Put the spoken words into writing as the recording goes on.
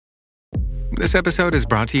This episode is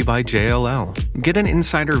brought to you by JLL. Get an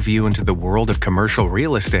insider view into the world of commercial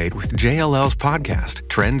real estate with JLL's podcast,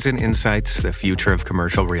 Trends and Insights, the Future of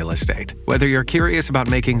Commercial Real Estate. Whether you're curious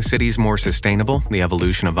about making cities more sustainable, the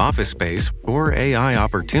evolution of office space, or AI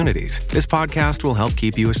opportunities, this podcast will help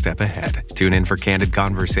keep you a step ahead. Tune in for candid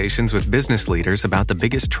conversations with business leaders about the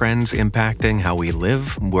biggest trends impacting how we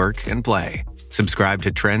live, work, and play. Subscribe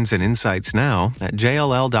to Trends and Insights now at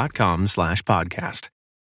jll.com/podcast.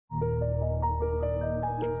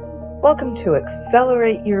 Welcome to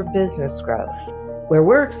Accelerate Your Business Growth, where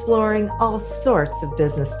we're exploring all sorts of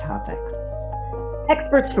business topics.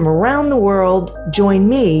 Experts from around the world join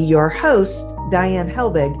me, your host, Diane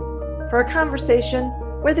Helbig, for a conversation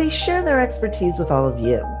where they share their expertise with all of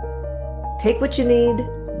you. Take what you need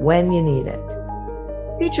when you need it.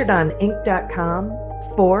 Featured on Inc.com,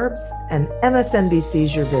 Forbes, and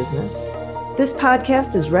MSNBC's Your Business, this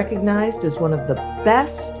podcast is recognized as one of the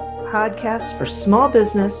best podcasts for small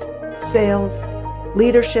business, sales,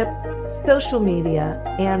 leadership, social media,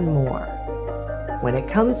 and more. When it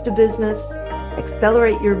comes to business,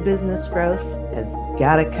 Accelerate Your Business Growth has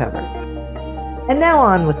got it covered. And now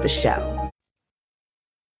on with the show.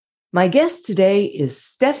 My guest today is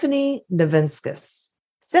Stephanie Novinskas.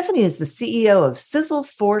 Stephanie is the CEO of Sizzle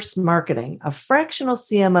Force Marketing, a fractional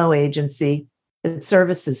CMO agency that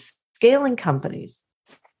services scaling companies.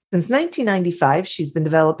 Since 1995, she's been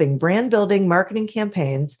developing brand-building marketing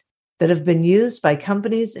campaigns that have been used by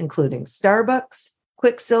companies including Starbucks,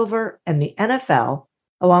 Quicksilver, and the NFL,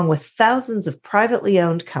 along with thousands of privately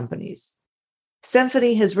owned companies.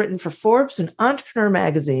 Stephanie has written for Forbes and Entrepreneur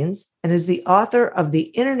magazines and is the author of the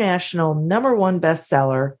international #1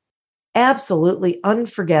 bestseller, Absolutely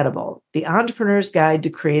Unforgettable: The Entrepreneur's Guide to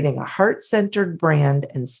Creating a Heart-Centered Brand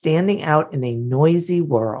and Standing Out in a Noisy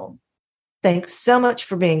World. Thanks so much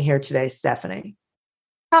for being here today, Stephanie.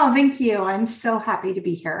 Oh, thank you. I'm so happy to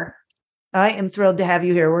be here. I am thrilled to have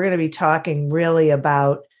you here. We're going to be talking really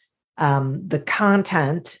about the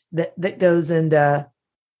content that goes into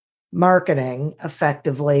marketing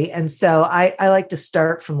effectively. And so I like to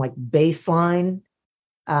start from like baseline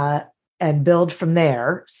and build from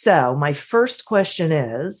there. So my first question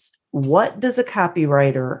is, what does a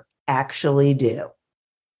copywriter actually do?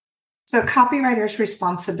 So a copywriter's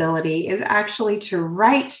responsibility is actually to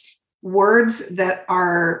write words that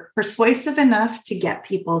are persuasive enough to get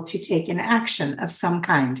people to take an action of some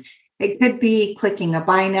kind. It could be clicking a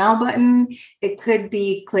buy now button. It could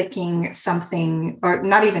be clicking something, or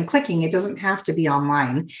not even clicking. It doesn't have to be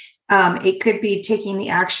online. It could be taking the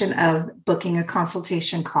action of booking a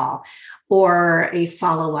consultation call or a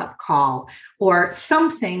follow-up call or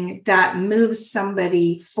something that moves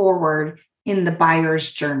somebody forward in the buyer's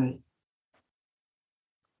journey.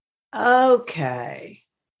 Okay.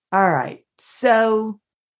 All right. So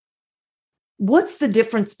what's the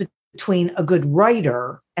difference between a good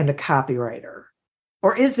writer and a copywriter?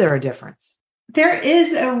 Or is there a difference? There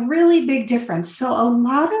is a really big difference. So a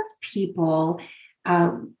lot of people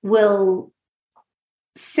will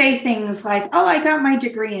say things like, oh, I got my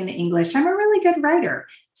degree in English. I'm a really good writer,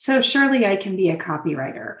 so surely I can be a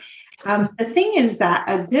copywriter. The thing is that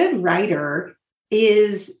a good writer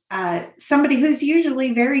is somebody who's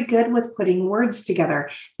usually very good with putting words together.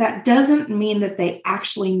 That doesn't mean that they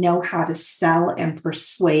actually know how to sell and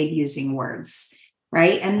persuade using words,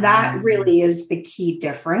 right? And that really is the key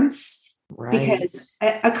difference, right? Because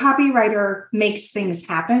a copywriter makes things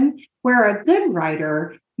happen, where a good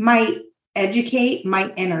writer might educate,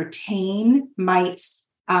 might entertain, might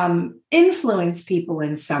influence people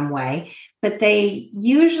in some way. But they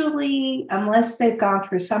usually, unless they've gone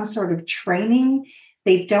through some sort of training,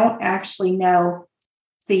 they don't actually know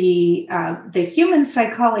the human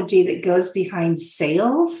psychology that goes behind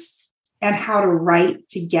sales and how to write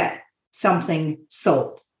to get something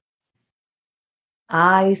sold.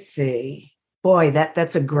 I see. Boy,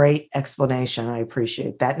 that's a great explanation. I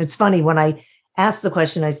appreciate that. And it's funny, when I asked the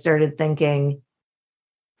question, I started thinking,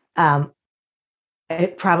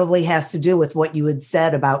 it probably has to do with what you had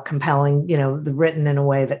said about compelling, the written in a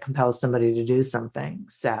way that compels somebody to do something.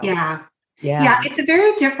 So yeah, it's a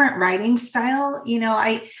very different writing style.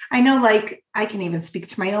 I know, like, I can even speak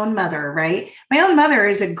to my own mother, right? My own mother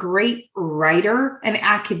is a great writer, an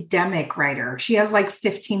academic writer. She has like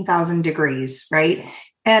 15,000 degrees, right?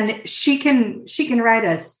 And she can write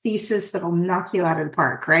a thesis that'll knock you out of the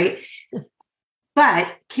park, right? But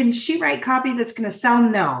can she write copy that's going to sell?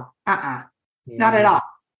 No, not at all.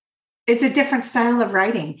 It's a different style of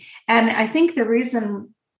writing. And I think the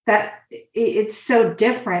reason that it's so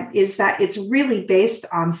different is that it's really based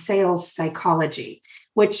on sales psychology,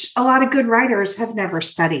 which a lot of good writers have never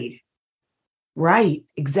studied. Right,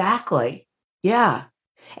 exactly. Yeah.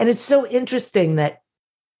 And it's so interesting that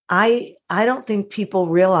I don't think people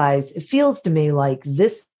realize, it feels to me like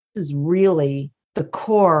this is really the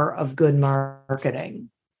core of good marketing,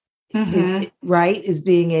 Mm-hmm. right? Is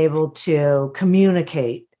being able to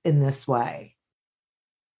communicate in this way.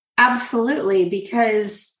 Absolutely,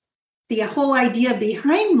 because the whole idea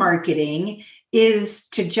behind marketing is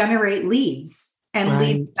to generate leads and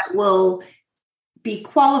leads Right. that will be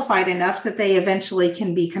qualified enough that they eventually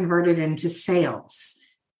can be converted into sales,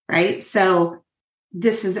 right? So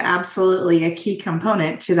this is absolutely a key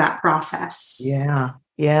component to that process. Yeah.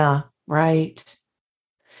 Yeah. Right.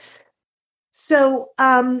 So,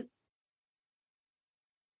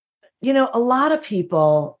 a lot of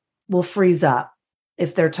people will freeze up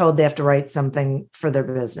if they're told they have to write something for their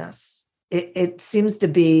business. It seems to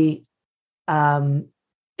be,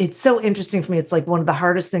 it's so interesting for me. It's like one of the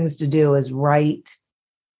hardest things to do is write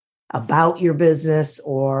about your business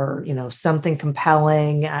or, something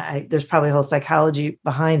compelling. There's probably a whole psychology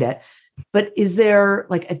behind it. But is there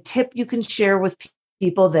like a tip you can share with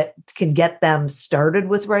people that can get them started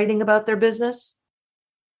with writing about their business?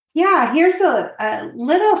 Yeah, here's a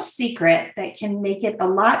little secret that can make it a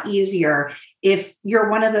lot easier if you're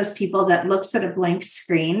one of those people that looks at a blank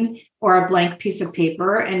screen or a blank piece of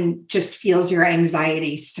paper and just feels your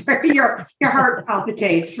anxiety start, your heart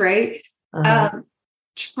palpitates, right? Uh-huh.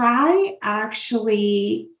 Try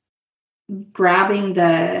actually grabbing the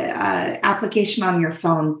application on your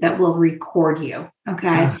phone that will record you,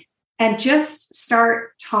 okay? Uh, And just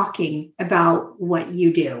start talking about what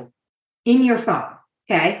you do in your phone.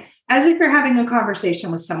 Okay. As if you're having a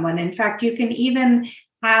conversation with someone. In fact, you can even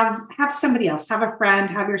have somebody else, have a friend,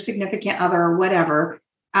 have your significant other or whatever,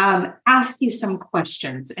 ask you some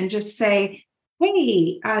questions and just say,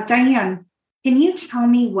 hey, Diane, can you tell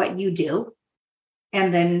me what you do?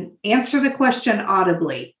 And then answer the question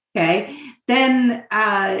audibly. Okay. Then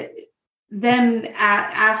ask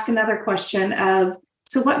another question of,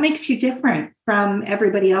 so what makes you different from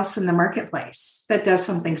everybody else in the marketplace that does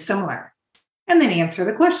something similar? And then answer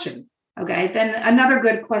the question. Okay. Then another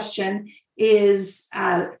good question is,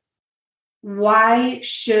 why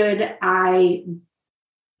should I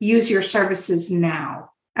use your services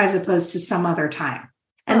now as opposed to some other time?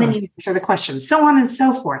 And then you answer the question, so on and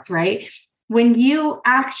so forth, right? When you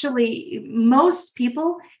actually, most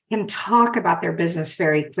people can talk about their business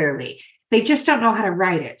very clearly. They just don't know how to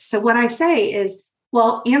write it. So what I say is,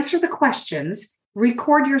 well, answer the questions,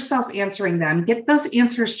 record yourself answering them, get those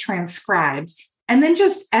answers transcribed, and then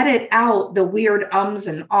just edit out the weird ums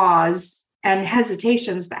and ahs and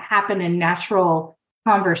hesitations that happen in natural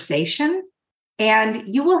conversation. And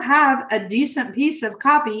you will have a decent piece of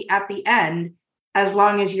copy at the end, as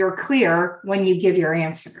long as you're clear when you give your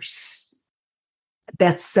answers.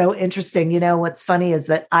 That's so interesting. What's funny is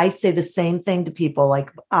that I say the same thing to people. Like,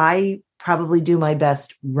 I probably do my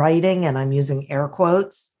best writing, and I'm using air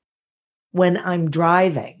quotes, when I'm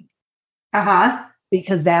driving. Uh-huh.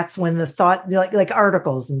 Because that's when the thought, like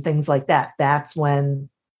articles and things like that, that's when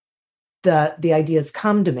the ideas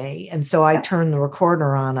come to me. And so I turn the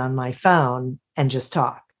recorder on my phone and just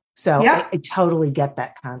talk. So Yep. I totally get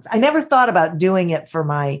that concept. I never thought about doing it for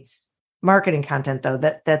my marketing content, though.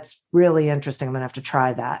 That's really interesting. I'm going to have to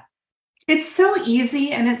try that. It's so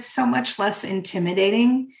easy and it's so much less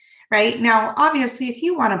intimidating. Right now, obviously, if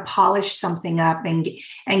you want to polish something up and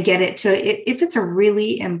get it to, if it's a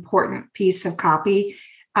really important piece of copy,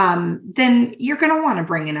 then you're going to want to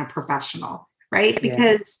bring in a professional, right?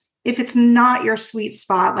 Because if it's not your sweet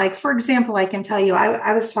spot, like, for example, I can tell you,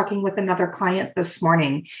 I was talking with another client this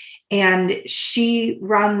morning, and she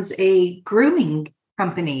runs a grooming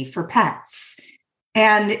company for pets.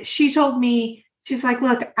 And she told me, she's like,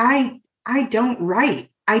 look, I don't write.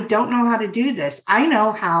 I don't know how to do this. I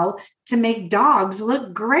know how to make dogs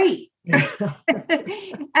look great. And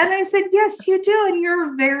I said, yes, you do. And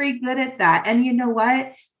you're very good at that. And you know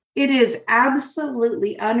what? It is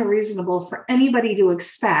absolutely unreasonable for anybody to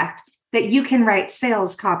expect that you can write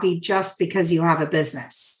sales copy just because you have a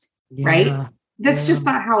business, right? That's just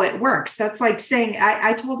not how it works. That's like saying,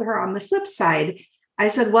 I told her on the flip side, I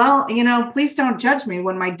said, well, please don't judge me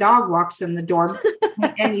when my dog walks in the door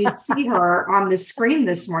and you see her on the screen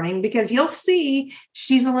this morning, because you'll see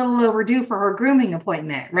she's a little overdue for her grooming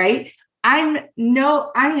appointment, right? I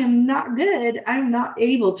am not good. I'm not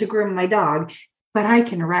able to groom my dog, but I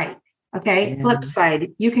can write. Okay. Yeah. Flip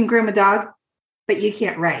side, you can groom a dog, but you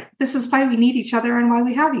can't write. This is why we need each other and why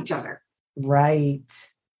we have each other. Right.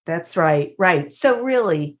 That's right. Right. So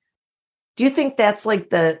really, do you think that's like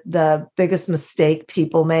the biggest mistake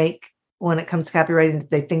people make when it comes to copywriting? That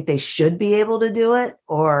they think they should be able to do it,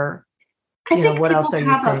 or I think what people else are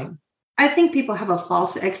you saying? I think people have a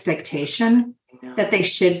false expectation that they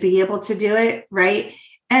should be able to do it, right?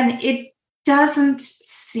 And it doesn't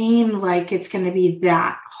seem like it's going to be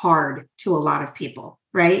that hard to a lot of people,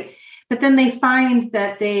 right? But then they find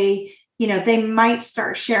that they might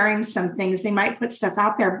start sharing some things, they might put stuff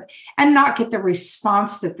out there and not get the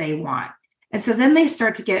response that they want. And so then they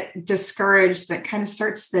start to get discouraged. That kind of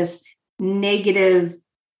starts this negative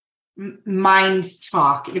mind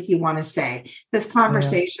talk, if you want to say, this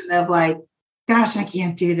conversation of like, gosh, I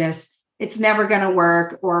can't do this. It's never going to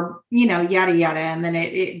work, or, yada, yada. And then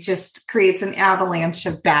it just creates an avalanche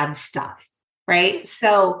of bad stuff. Right.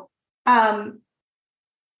 So,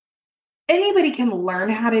 anybody can learn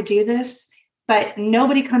how to do this, but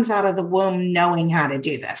nobody comes out of the womb knowing how to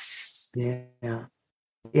do this. Yeah.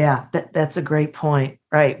 Yeah. That's a great point.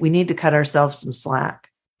 Right. We need to cut ourselves some slack.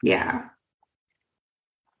 Yeah.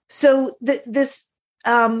 So this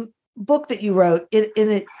book that you wrote, in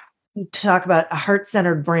it, you talk about a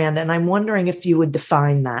heart-centered brand. And I'm wondering if you would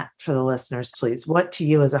define that for the listeners, please. What to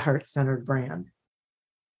you is a heart-centered brand?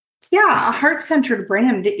 Yeah, a heart-centered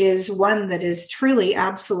brand is one that is truly,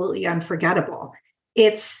 absolutely unforgettable.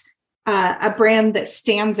 It's a brand that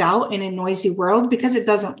stands out in a noisy world because it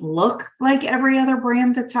doesn't look like every other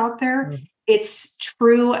brand that's out there. Mm-hmm. It's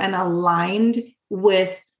true and aligned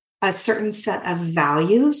with a certain set of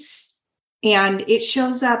values. And it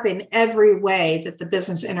shows up in every way that the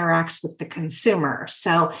business interacts with the consumer.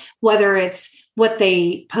 So whether it's what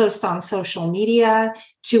they post on social media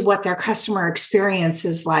to what their customer experience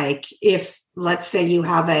is like, if let's say you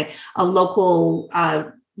have a local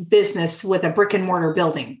business with a brick and mortar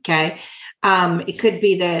building, okay? It could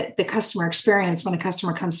be the customer experience when a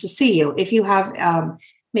customer comes to see you. If you have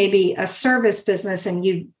maybe a service business and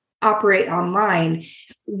you operate online,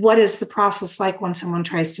 what is the process like when someone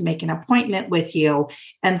tries to make an appointment with you?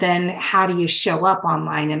 And then how do you show up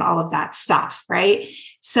online and all of that stuff, right?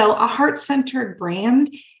 So a heart-centered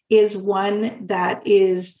brand is one that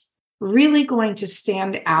is really going to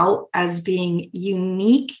stand out as being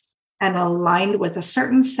unique and aligned with a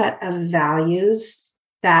certain set of values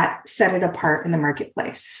that set it apart in the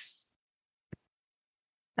marketplace.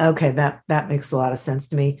 Okay, that makes a lot of sense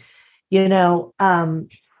to me.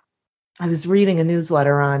 I was reading a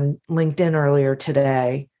newsletter on LinkedIn earlier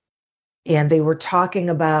today, and they were talking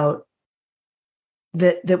about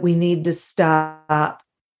that we need to stop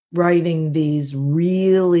writing these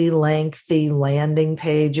really lengthy landing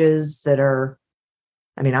pages that are,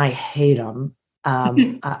 I hate them.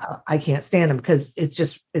 I can't stand them because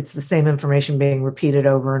it's the same information being repeated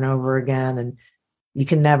over and over again. And you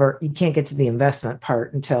can't get to the investment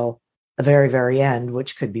part until the very, very end,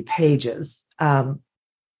 which could be pages.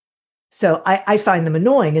 So I find them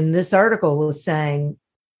annoying. And this article was saying,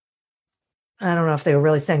 I don't know if they were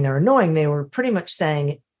really saying they're annoying. They were pretty much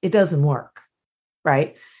saying it doesn't work.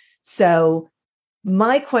 Right. So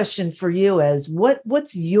my question for you is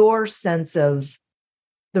what's your sense of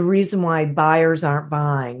the reason why buyers aren't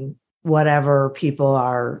buying whatever people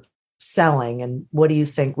are selling? And what do you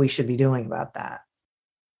think we should be doing about that?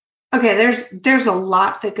 Okay. There's a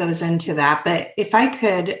lot that goes into that, but if I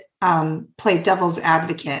could play devil's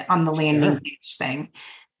advocate on the landing page thing.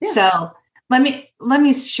 Yeah. So let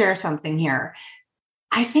me share something here.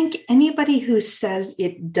 I think anybody who says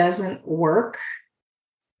it doesn't work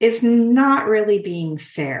is not really being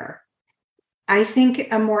fair. I think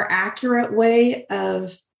a more accurate way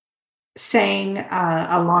of saying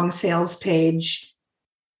a long sales page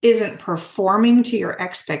isn't performing to your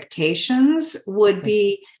expectations would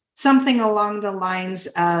be something along the lines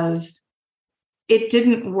of, it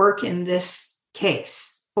didn't work in this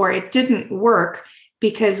case, or it didn't work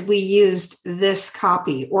because we used this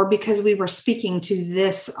copy, or because we were speaking to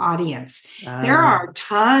this audience. There are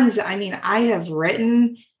tons. I have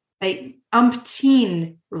written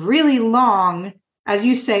umpteen really long, as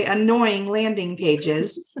you say, annoying landing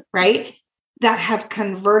pages, right? That have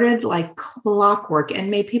converted like clockwork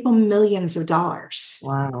and made people millions of dollars.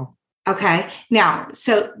 Wow. Okay. Now,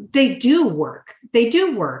 so they do work. They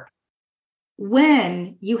do work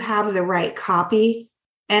when you have the right copy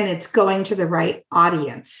and it's going to the right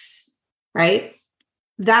audience, right?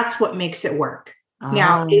 That's what makes it work.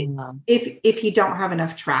 Now, if you don't have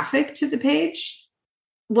enough traffic to the page,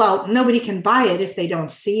 well, nobody can buy it if they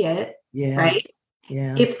don't see it, right?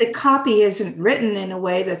 Yeah. If the copy isn't written in a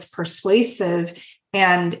way that's persuasive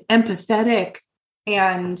and empathetic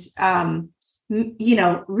and,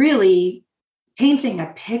 really painting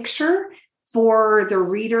a picture for the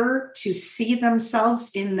reader to see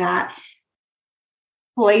themselves in that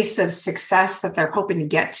place of success that they're hoping to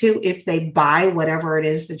get to if they buy whatever it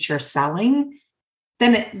is that you're selling,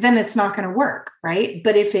 then it's not going to work, right?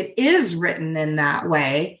 But if it is written in that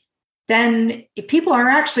way, then people are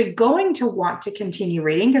actually going to want to continue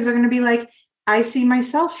reading because they're going to be like, I see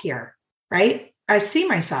myself here, right? I see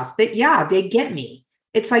myself that, yeah, they get me.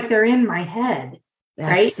 It's like they're in my head,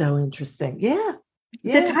 right? That's so interesting. Yeah.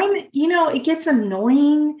 The time, it gets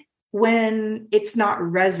annoying when it's not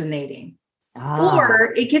resonating.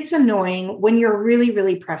 Or it gets annoying when you're really,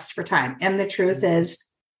 really pressed for time. And the truth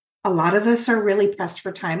is, a lot of us are really pressed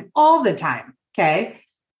for time all the time. Okay.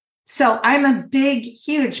 So I'm a big,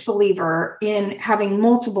 huge believer in having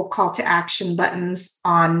multiple call to action buttons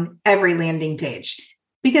on every landing page,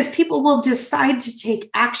 because people will decide to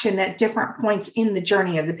take action at different points in the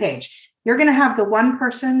journey of the page. You're going to have the one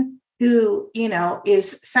person who,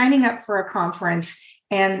 is signing up for a conference,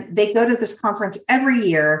 and they go to this conference every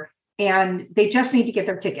year and they just need to get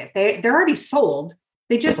their ticket. They're already sold.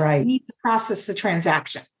 They just need to process the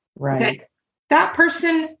transaction. Right. Okay? That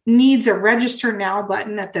person needs a register now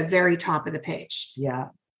button at the very top of the page. Yeah.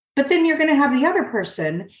 But then you're going to have the other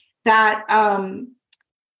person that,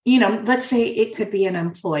 let's say it could be an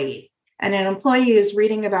employee, and an employee is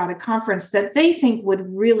reading about a conference that they think would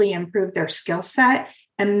really improve their skill set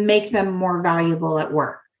and make them more valuable at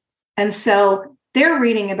work. And so they're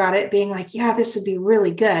reading about it being like, yeah, this would be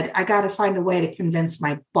really good. I got to find a way to convince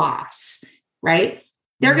my boss, right?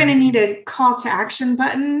 They're going to need a call to action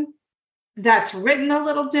button that's written a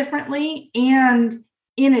little differently and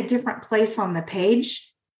in a different place on the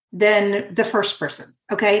page than the first person.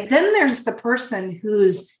 Okay. Then there's the person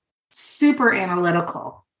who's super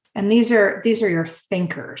analytical. And these are your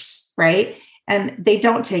thinkers, right? And they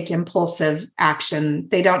don't take impulsive action.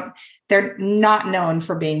 They're not known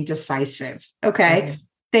for being decisive. Okay.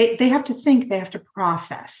 They have to think, they have to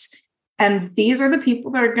process. And these are the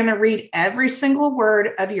people that are going to read every single word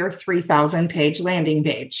of your 3,000 page landing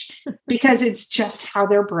page because it's just how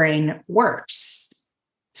their brain works.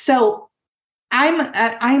 So I'm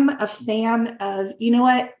a fan of, if you're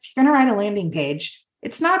going to write a landing page,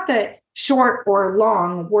 it's not that short or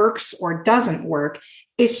long works or doesn't work.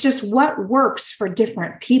 It's just what works for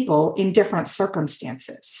different people in different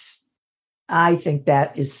circumstances. I think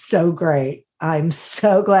that is so great. I'm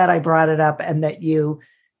so glad I brought it up and that you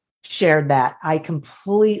shared that. I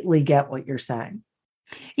completely get what you're saying.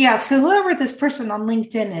 Yeah. So whoever this person on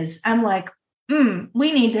LinkedIn is, I'm like,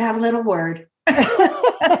 we need to have a little word.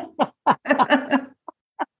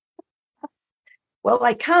 Well,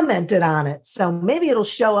 I commented on it, so maybe it'll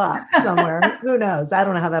show up somewhere. Who knows? I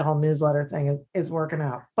don't know how that whole newsletter thing is working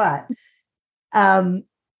out, but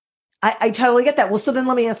I totally get that. Well, so then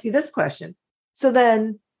let me ask you this question. So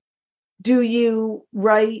then do you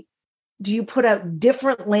put out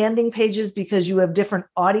different landing pages because you have different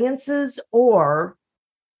audiences, or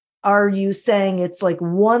are you saying it's like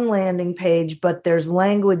one landing page, but there's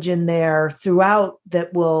language in there throughout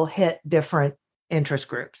that will hit different interest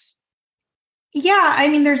groups? Yeah. I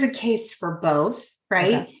mean, there's a case for both,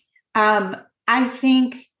 right? Okay. I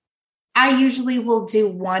think I usually will do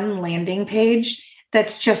one landing page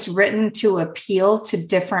that's just written to appeal to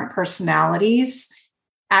different personalities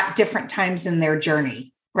at different times in their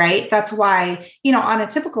journey, right? That's why, on a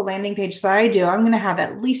typical landing page that I do, I'm going to have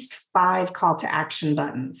at least 5 call to action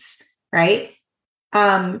buttons, right?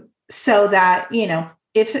 So that,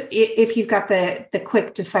 if you've got the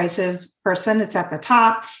quick, decisive person, it's at the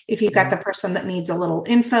top. If you've got the person that needs a little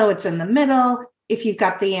info, it's in the middle. If you've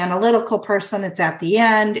got the analytical person, it's at the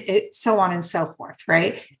end, so on and so forth,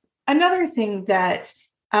 right? Another thing that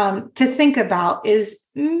to think about is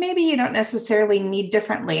maybe you don't necessarily need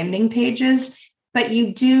different landing pages, but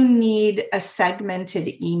you do need a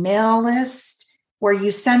segmented email list where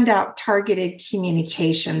you send out targeted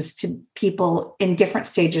communications to people in different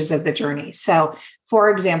stages of the journey. So,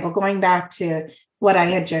 for example, going back to what I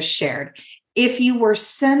had just shared, if you were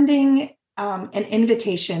sending an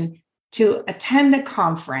invitation to attend a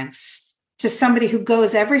conference to somebody who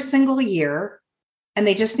goes every single year and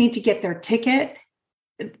they just need to get their ticket,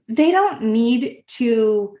 they don't need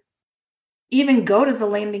to even go to the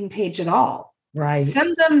landing page at all. Right.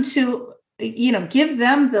 Send them to, give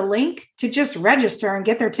them the link to just register and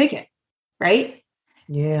get their ticket. Right.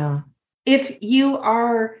 Yeah. If you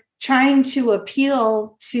are trying to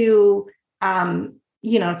appeal to, to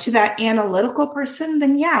that analytical person,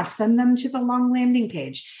 then send them to the long landing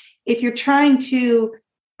page. If you're trying to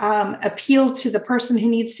appeal to the person who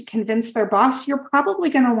needs to convince their boss, you're probably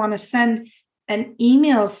going to want to send an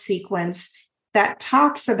email sequence that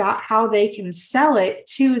talks about how they can sell it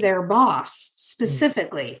to their boss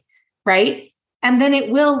specifically, right? And then it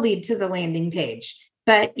will lead to the landing page.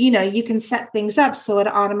 But, you can set things up so it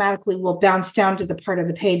automatically will bounce down to the part of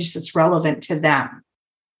the page that's relevant to them.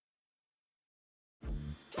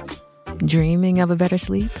 Dreaming of a better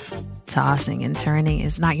sleep? Tossing and turning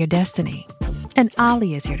is not your destiny. And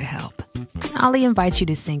Ollie is here to help. Ollie invites you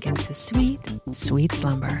to sink into sweet, sweet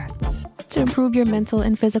slumber to improve your mental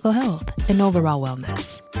and physical health and overall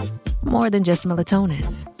wellness. More than just melatonin,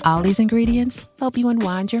 Ollie's ingredients help you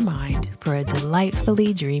unwind your mind for a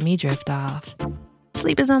delightfully dreamy drift off.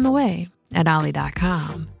 Sleep is on the way at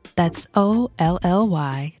Ollie.com. That's OLLY.com.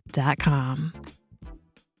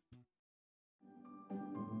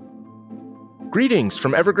 Greetings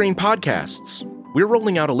from Evergreen Podcasts. We're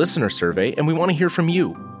rolling out a listener survey, and we want to hear from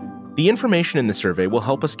you. The information in the survey will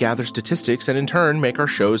help us gather statistics and in turn make our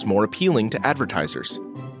shows more appealing to advertisers.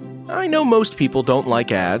 I know most people don't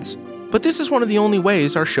like ads, but this is one of the only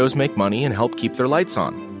ways our shows make money and help keep their lights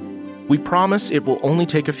on. We promise it will only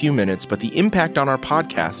take a few minutes, but the impact on our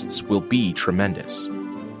podcasts will be tremendous.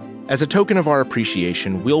 As a token of our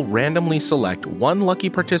appreciation, we'll randomly select one lucky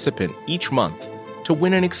participant each month to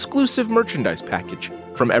win an exclusive merchandise package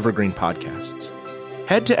from Evergreen Podcasts.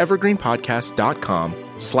 Head to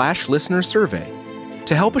evergreenpodcast.com/listenersurvey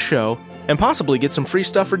to help a show and possibly get some free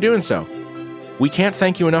stuff for doing so. We can't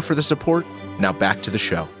thank you enough for the support. Now back to the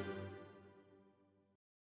show.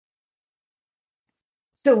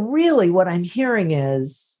 So really what I'm hearing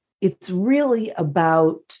is it's really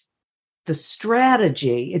about the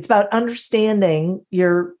strategy. It's about understanding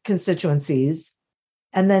your constituencies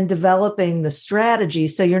and then developing the strategy.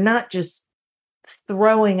 So you're not just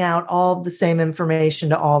throwing out all the same information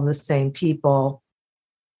to all the same people,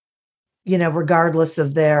 regardless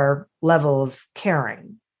of their level of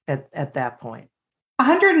caring at that point.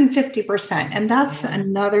 150%. And that's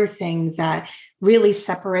another thing that really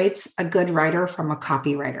separates a good writer from a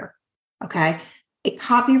copywriter. Okay. A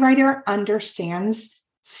copywriter understands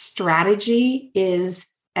strategy is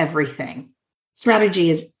everything. Strategy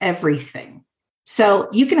is everything. So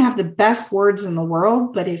you can have the best words in the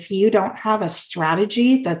world, but if you don't have a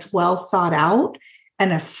strategy that's well thought out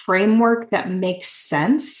and a framework that makes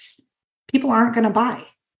sense, people aren't going to buy.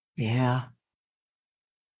 Yeah.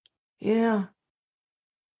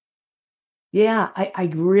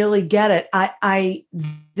 I really get it.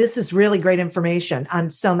 This is really great information on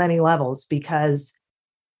so many levels, because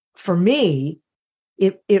for me,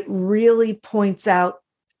 it really points out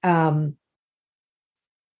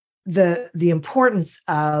the importance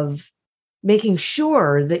of making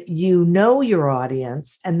sure that you know your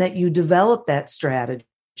audience and that you develop that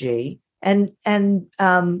strategy and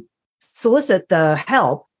solicit the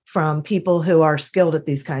help from people who are skilled at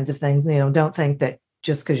these kinds of things. Don't think that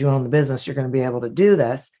just because you own the business, you're going to be able to do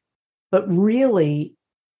this, but really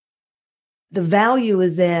the value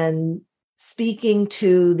is in speaking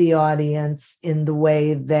to the audience in the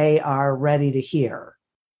way they are ready to hear.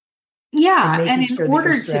 Yeah. And in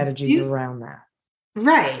order to do around that.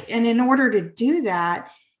 Right. And in order to do that,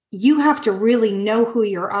 you have to really know who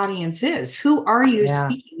your audience is. Who are you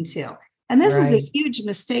speaking to? And this is a huge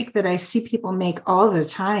mistake that I see people make all the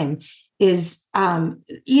time is,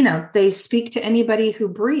 they speak to anybody who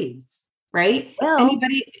breathes, right? Well,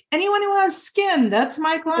 anyone who has skin, that's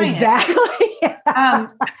my client. Exactly.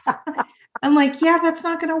 I'm like, that's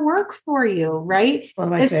not going to work for you, right?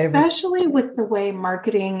 Especially with the way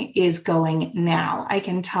marketing is going now. I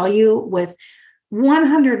can tell you with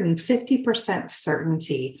 150%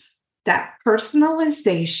 certainty that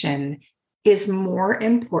personalization is more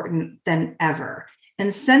important than ever.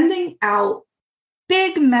 And sending out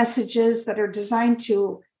big messages that are designed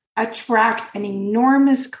to attract an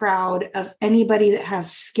enormous crowd of anybody that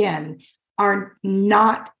has skin are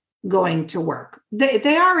not going to work.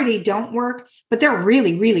 They already don't work, but they're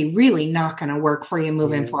really, really, really not going to work for you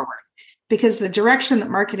moving forward. Because the direction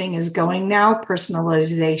that marketing is going now,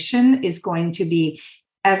 personalization is going to be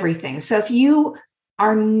everything. So if you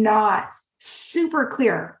are not super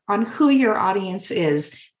clear on who your audience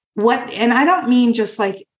is, and I don't mean just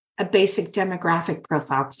like a basic demographic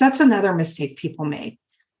profile, because that's another mistake people make,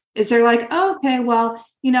 is they're like, oh, okay, well,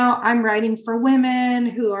 I'm writing for women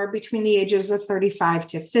who are between the ages of 35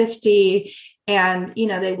 to 50, and,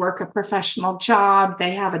 they work a professional job,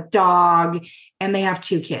 they have a dog, and they have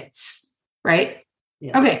 2 kids, right?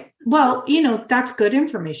 Yeah. Okay, well, that's good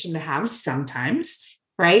information to have sometimes,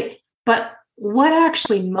 right? But what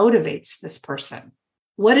actually motivates this person?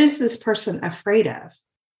 What is this person afraid of?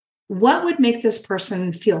 What would make this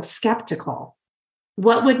person feel skeptical?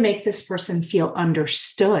 What would make this person feel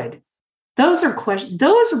understood? Those are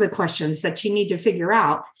the questions that you need to figure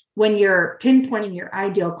out when you're pinpointing your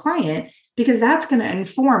ideal client, because that's going to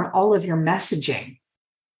inform all of your messaging.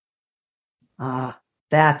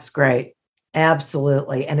 That's great.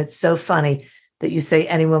 Absolutely. And it's so funny that you say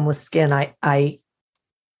anyone with skin. I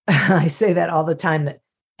say that all the time, that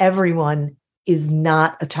everyone is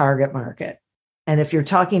not a target market. And if you're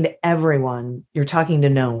talking to everyone, you're talking to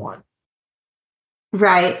no one.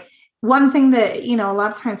 Right. One thing that, a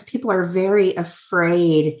lot of times people are very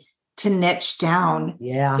afraid to niche down.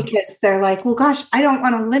 Yeah. Because they're like, well, gosh, I don't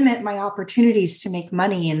want to limit my opportunities to make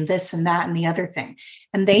money in this and that and the other thing.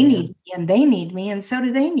 And they need me and they need me. And so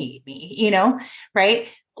do they need me, right?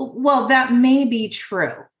 Well, that may be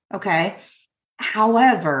true. Okay.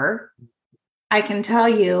 However, I can tell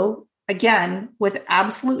you again, with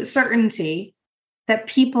absolute certainty, that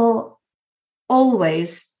people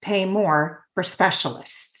always pay more for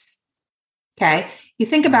specialists. Okay. You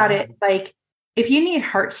think about it, like if you need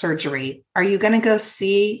heart surgery, are you going to go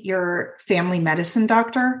see your family medicine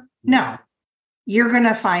doctor? No, you're going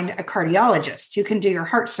to find a cardiologist who can do your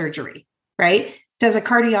heart surgery, right? Does a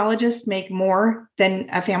cardiologist make more than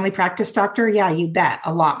a family practice doctor? Yeah, you bet,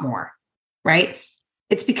 a lot more, right?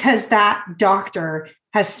 It's because that doctor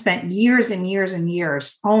has spent years and years and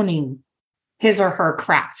years honing his or her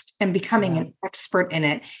craft and becoming an expert in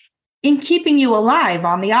it, in keeping you alive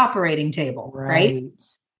on the operating table, right?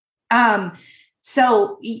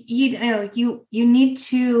 So you need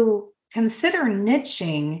to consider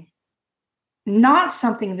niching, not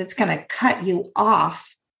something that's going to cut you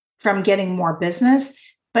off from getting more business,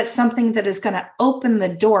 but something that is going to open the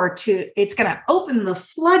door to, it's going to open the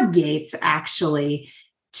floodgates actually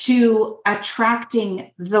to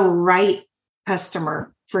attracting the right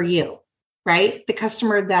customer for you, right? The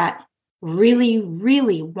customer that really,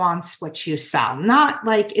 really wants what you sell. Not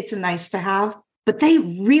like it's a nice to have, but they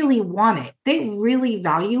really want it. They really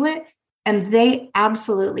value it. And they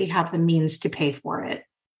absolutely have the means to pay for it.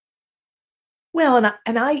 Well,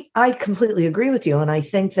 and I completely agree with you. And I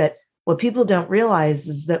think that what people don't realize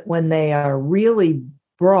is that when they are really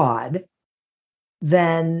broad,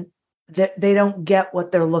 then they don't get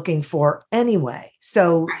what they're looking for anyway.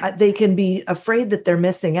 So they can be afraid that they're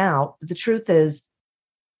missing out. The truth is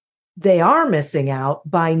they are missing out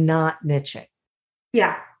by not niching.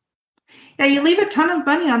 Yeah. Yeah, you leave a ton of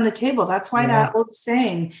money on the table. That's why that old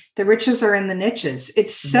saying, the riches are in the niches.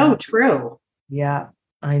 It's so true. Yeah,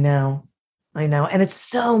 I know. And it's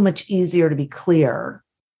so much easier to be clear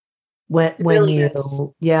when really you,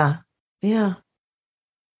 is. Yeah.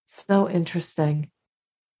 So interesting.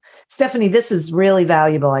 Stephanie, this is really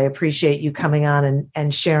valuable. I appreciate you coming on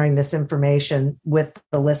and sharing this information with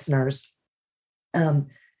the listeners.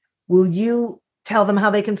 Will you tell them how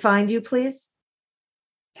they can find you, please?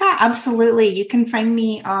 Yeah, absolutely. You can find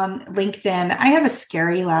me on LinkedIn. I have a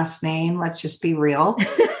scary last name. Let's just be real.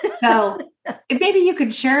 So maybe you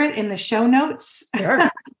could share it in the show notes. Sure.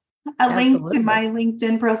 Link to my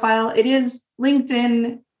LinkedIn profile. It is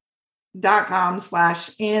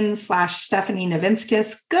linkedin.com/in/Stephanie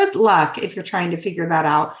Novinskis. Good luck if you're trying to figure that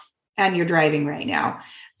out and you're driving right now.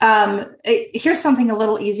 Here's something a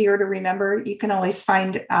little easier to remember. You can always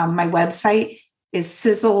find my website is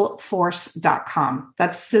sizzleforce.com.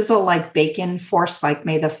 That's sizzle like bacon, force like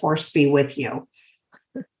may the force be with you.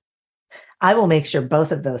 I will make sure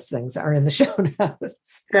both of those things are in the show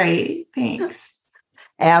notes. Great. Thanks.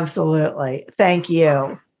 Absolutely. Thank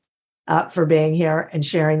you for being here and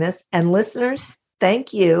sharing this. And listeners,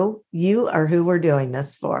 thank you. You are who we're doing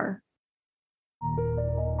this for.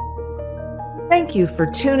 Thank you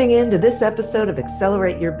for tuning in to this episode of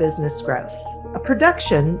Accelerate Your Business Growth, a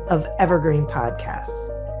production of Evergreen Podcasts.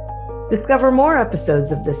 Discover more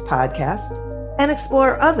episodes of this podcast and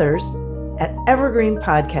explore others at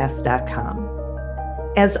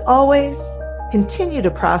evergreenpodcast.com. As always, continue to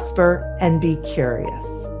prosper and be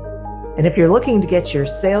curious. And if you're looking to get your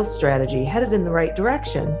sales strategy headed in the right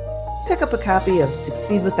direction, pick up a copy of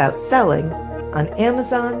Succeed Without Selling on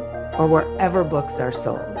Amazon or wherever books are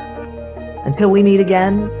sold. Until we meet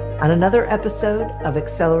again on another episode of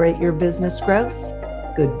Accelerate Your Business Growth,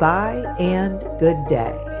 goodbye and good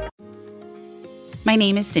day. My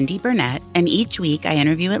name is Cindy Burnett, and each week I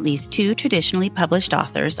interview at least 2 traditionally published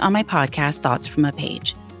authors on my podcast, Thoughts from a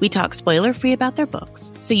Page. We talk spoiler-free about their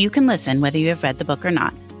books, so you can listen whether you have read the book or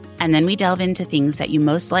not. And then we delve into things that you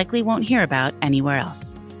most likely won't hear about anywhere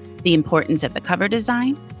else. The importance of the cover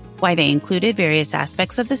design, why they included various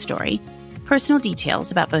aspects of the story, personal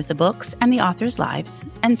details about both the books and the authors' lives,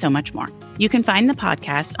 and so much more. You can find the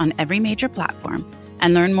podcast on every major platform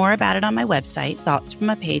and learn more about it on my website,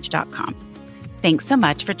 thoughtsfromapage.com. Thanks so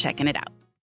much for checking it out.